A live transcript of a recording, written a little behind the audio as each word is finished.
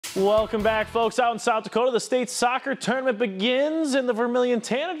Welcome back, folks. Out in South Dakota, the state soccer tournament begins, and the Vermillion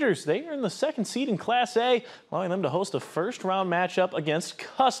Tanagers, they are in the second seed in Class A, allowing them to host a first-round matchup against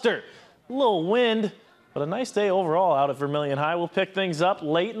Custer. A little wind, but a nice day overall out at Vermillion High. We'll pick things up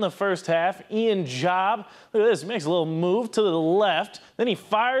late in the first half. Ian Job, look at this, makes a little move to the left. Then he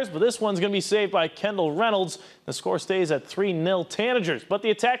fires, but this one's going to be saved by Kendall Reynolds. The score stays at 3-0 Tanagers, but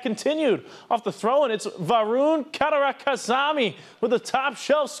the attack continued. Off the throw, and it's Varun Katarakazami with a top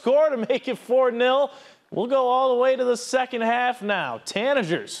shelf score to make it 4-0. We'll go all the way to the second half now.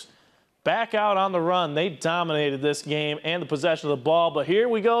 Tanagers back out on the run. They dominated this game and the possession of the ball, but here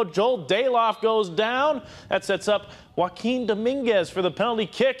we go. Joel Dayloff goes down. That sets up Joaquin Dominguez for the penalty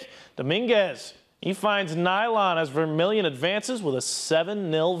kick. Dominguez, he finds nylon as Vermillion advances with a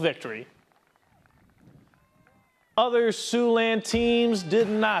 7-0 victory. Other Siouxland teams did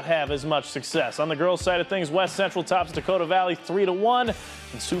not have as much success. On the girls' side of things, West Central tops Dakota Valley 3-1,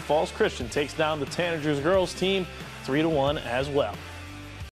 and Sioux Falls Christian takes down the Tanagers girls team 3-1 as well.